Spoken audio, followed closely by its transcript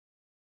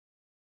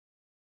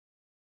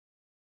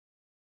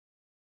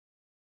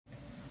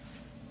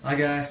Hi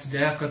guys,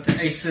 today I've got the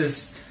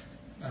Asus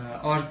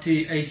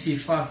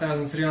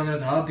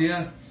RT-AC5300 hub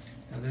here.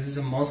 Now this is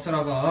a monster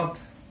of a hub,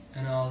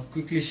 and I'll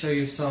quickly show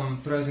you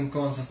some pros and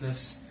cons of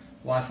this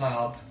Wi-Fi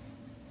hub.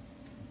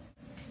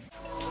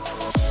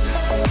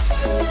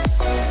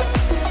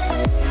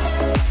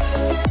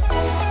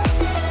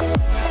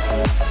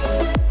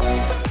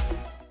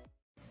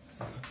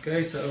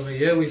 Okay, so over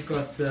here we've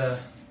got the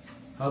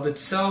hub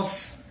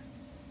itself.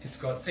 It's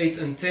got 8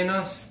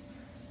 antennas.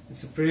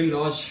 It's a pretty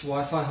large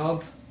Wi-Fi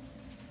hub.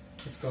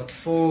 It's got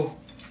 4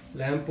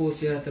 LAN ports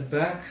here at the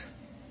back,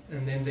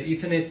 and then the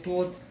Ethernet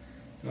port.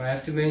 Now I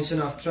have to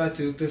mention I've tried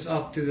to hook this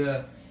up to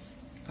the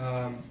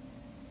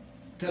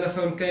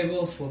telephone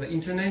cable for the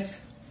internet,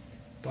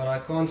 but I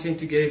can't seem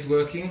to get it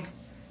working.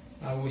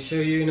 I will show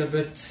you in a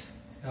bit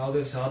how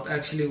this hub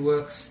actually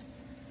works.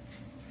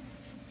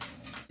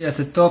 At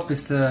the top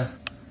is the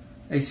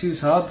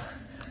Asus hub,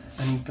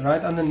 and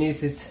right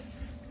underneath it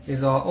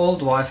is our old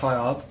Wi-Fi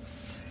hub,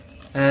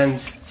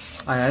 and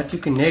I had to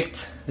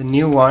connect the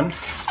new one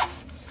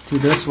to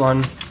this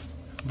one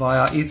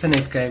via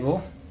Ethernet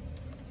cable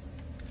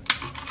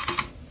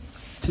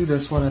to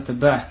this one at the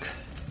back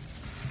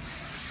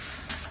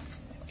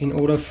in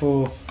order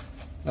for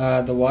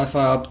the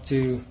Wi-Fi hub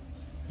to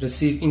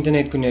receive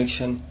internet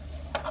connection.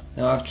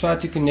 Now I've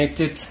tried to connect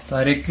it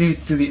directly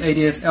to the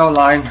ADSL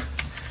line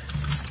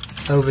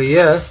over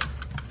here,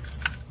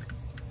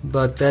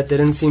 but that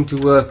didn't seem to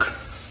work,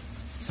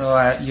 so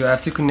you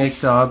have to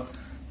connect the hub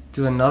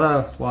to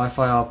another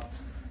Wi-Fi hub.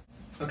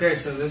 Okay,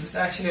 so this is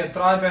actually a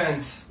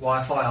Triband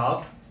Wi-Fi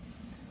hub,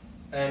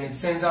 and it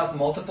sends out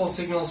multiple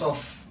signals of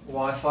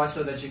Wi-Fi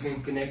so that you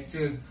can connect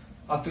to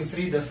up to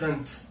 3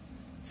 different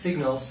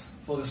signals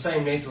for the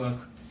same network.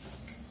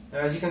 Now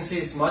as you can see,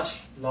 it's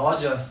much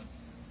larger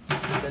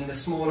than the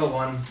smaller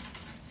one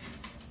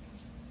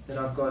that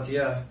I've got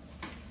here,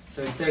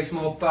 so it takes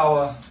more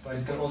power, but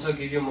it can also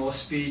give you more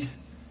speed,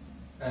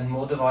 and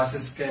more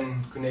devices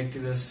can connect to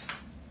this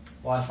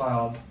Wi-Fi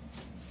hub.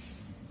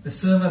 The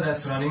server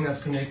that's running,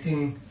 that's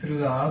connecting through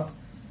the hub,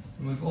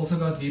 and we've also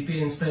got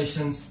VPN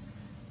stations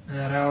and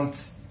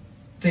around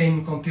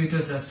 10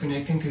 computers that's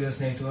connecting to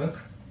this network.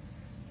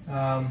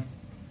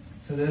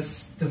 So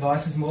this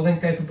device is more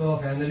than capable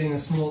of handling a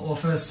small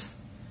office,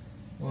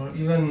 or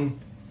even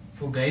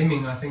for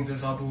gaming. I think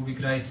this hub will be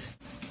great.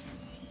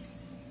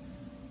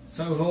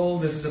 So overall,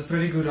 this is a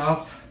pretty good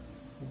hub.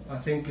 I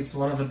think it's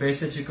one of the best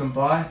that you can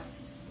buy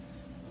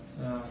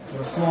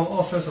for a small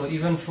office, or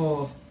even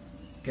for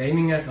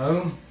gaming at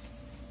home.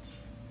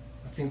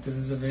 I think this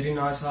is a very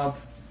nice hub.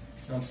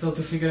 I'm still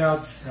to figure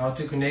out how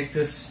to connect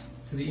this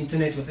to the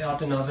internet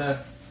without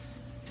another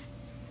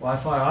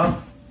Wi-Fi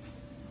hub.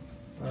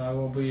 I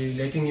will be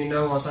letting you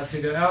know once I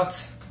figure out.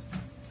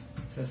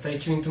 So stay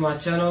tuned to my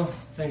channel.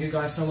 Thank you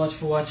guys so much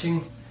for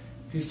watching.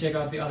 Please check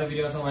out the other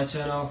videos on my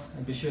channel,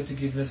 and be sure to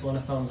give this one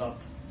a thumbs up.